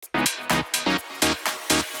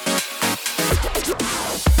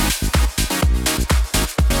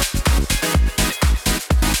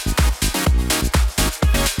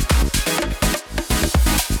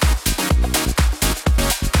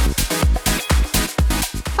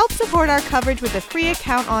support our coverage with a free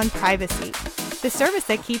account on Privacy, the service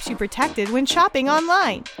that keeps you protected when shopping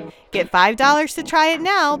online. Get $5 to try it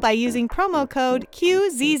now by using promo code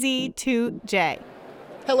QZZ2J.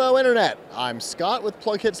 Hello, Internet. I'm Scott with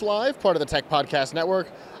Plug Hits Live, part of the Tech Podcast Network.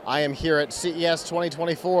 I am here at CES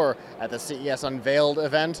 2024 at the CES Unveiled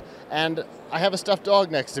event, and I have a stuffed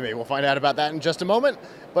dog next to me. We'll find out about that in just a moment.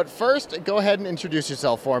 But first, go ahead and introduce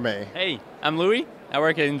yourself for me. Hey, I'm Louis. I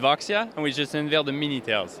work at Invoxia, and we just unveiled the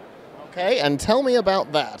Minitailz. Okay, and tell me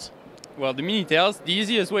about that. Well, the Minitailz, the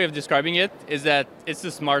easiest way of describing it is that it's a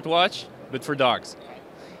smartwatch, but for dogs.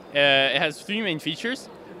 It has three main features.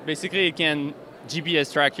 Basically, it can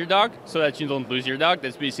GPS track your dog so that you don't lose your dog.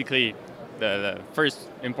 That's basically the first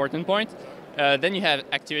important point. Then you have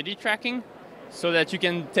activity tracking, so that you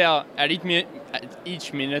can tell at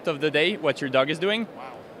each minute of the day what your dog is doing.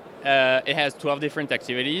 Wow. It has 12 different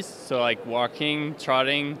activities, so like walking,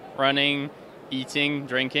 trotting, running, eating,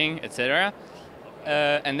 drinking, etc.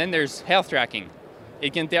 And then there's health tracking.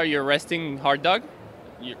 It can tell your resting heart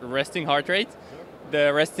rate,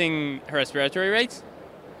 the resting respiratory rate,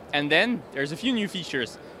 and then there's a few new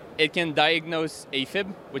features. It can diagnose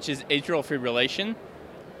AFib, which is atrial fibrillation.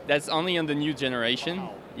 That's only on the new generation.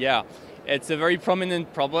 Wow. Yeah, it's a very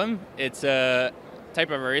prominent problem. It's a type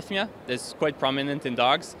of arrhythmia that's quite prominent in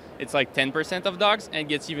dogs. It's like 10% of dogs, and it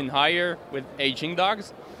gets even higher with aging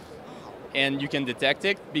dogs. And you can detect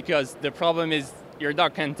it because the problem is your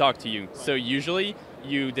dog can't talk to you. So usually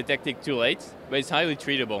you detect it too late, but it's highly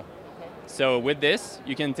treatable. So with this,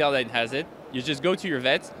 you can tell that it has it. You just go to your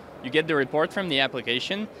vet, you get the report from the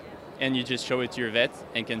application, and you just show it to your vet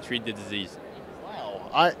and can treat the disease.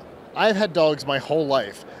 Wow. I've had dogs my whole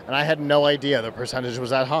life, and I had no idea the percentage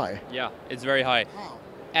was that high. Yeah, it's very high. Wow.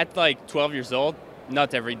 At like 12 years old,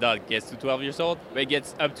 not every dog gets to 12 years old, but it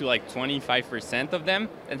gets up to like 25% of them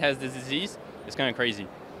that has the disease. It's kind of crazy.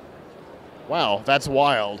 Wow, that's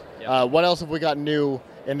wild. Yeah. What else have we got new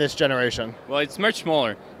in this generation? Well, it's much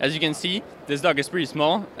smaller. As you can see, this dog is pretty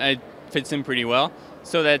small, and it fits in pretty well,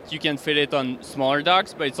 so that you can fit it on smaller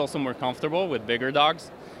dogs, but it's also more comfortable with bigger dogs.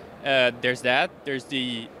 There's that. There's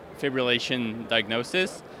the fibrillation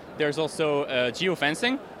diagnosis. There's also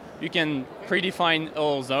geofencing. You can predefine a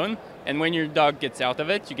little zone, and when your dog gets out of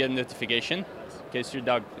it, you get a notification in case your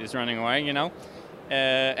dog is running away,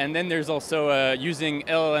 And then there's also using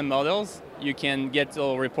LLM models. You can get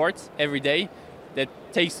little reports every day that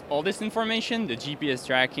takes all this information, the GPS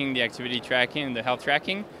tracking, the activity tracking, the health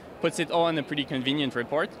tracking, puts it all in a pretty convenient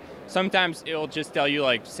report. Sometimes it'll just tell you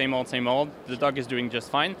like same old, the dog is doing just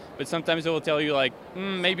fine, but sometimes it will tell you like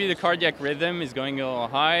maybe the cardiac rhythm is going a little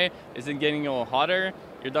high, is it getting a little hotter,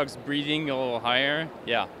 your dog's breathing a little higher,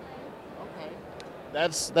 yeah. Okay.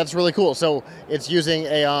 That's really cool. So it's using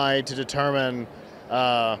AI to determine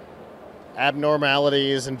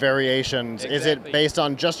abnormalities and variations. Exactly. Is it based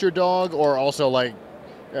on just your dog or also like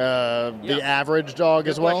the average dog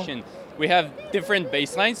Good as well? Question. We have different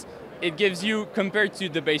baselines. It gives you, compared to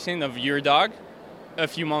the baseline of your dog a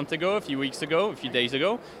few months ago, a few weeks ago, a few days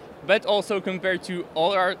ago, but also compared to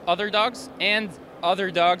all our other dogs and other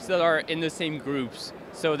dogs that are in the same groups.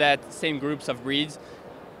 So that same groups of breeds,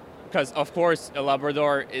 because of course a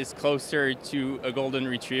Labrador is closer to a Golden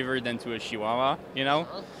Retriever than to a Chihuahua,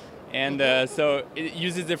 And so it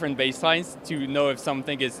uses different baselines to know if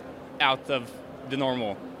something is out of the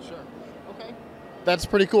normal. Sure. Okay. That's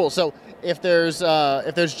pretty cool. So if there's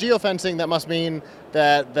geofencing, that must mean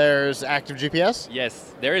that there's active GPS?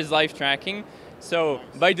 Yes, there is live tracking. So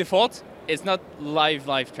by default, it's not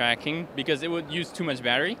live tracking because it would use too much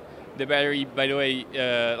battery. The battery, by the way,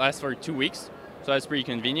 lasts for 2 weeks, so that's pretty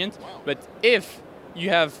convenient. Wow. But if you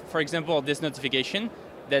have, for example, this notification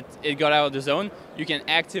that it got out of the zone, you can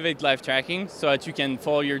activate live tracking so that you can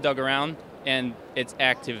follow your dog around and it's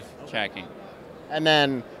active tracking. And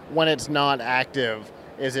then when it's not active,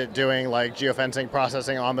 is it doing like geofencing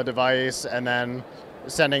processing on the device and then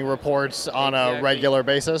sending reports on a regular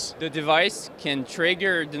basis? The device can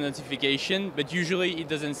trigger the notification, but usually it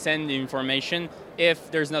doesn't send the information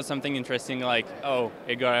if there's not something interesting like, oh,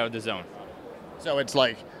 it got out of the zone. So it's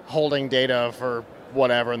like holding data for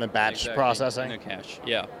whatever and then batch processing? In the cache,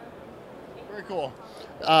 yeah. Very cool.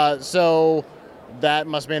 So that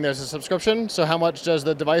must mean there's a subscription. So how much does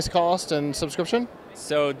the device cost and subscription?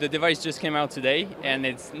 So the device just came out today, and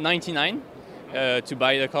it's $99 to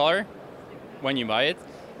buy the collar when you buy it.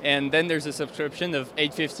 And then there's a subscription of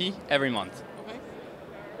 $850 every month. Okay.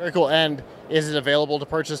 Very cool. And is it available to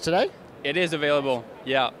purchase today? It is available,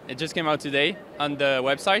 yeah. It just came out today on the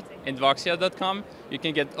website, invoxia.com. You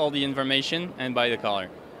can get all the information and buy the collar.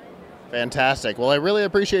 Fantastic. Well, I really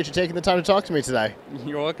appreciate you taking the time to talk to me today.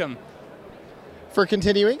 You're welcome. For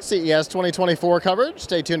continuing CES 2024 coverage,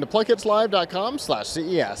 stay tuned to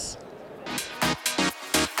plughitslive.com/CES.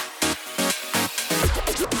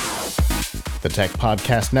 The Tech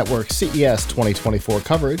Podcast Network CES 2024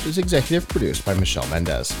 coverage is executive produced by Michelle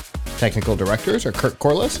Mendez. Technical directors are Kurt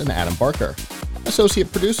Corliss and Adam Barker.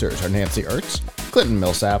 Associate producers are Nancy Ertz, Clinton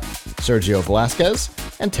Millsap, Sergio Velasquez,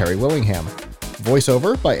 and Terry Willingham.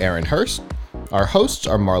 Voiceover by Aaron Hurst. Our hosts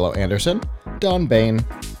are Marlo Anderson, Don Bain,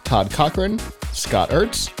 Todd Cochran, Scott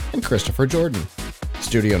Ertz, and Christopher Jordan.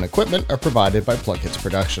 Studio and equipment are provided by Plughits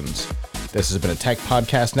Productions. This has been a Tech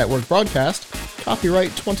Podcast Network broadcast,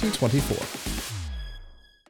 copyright 2024.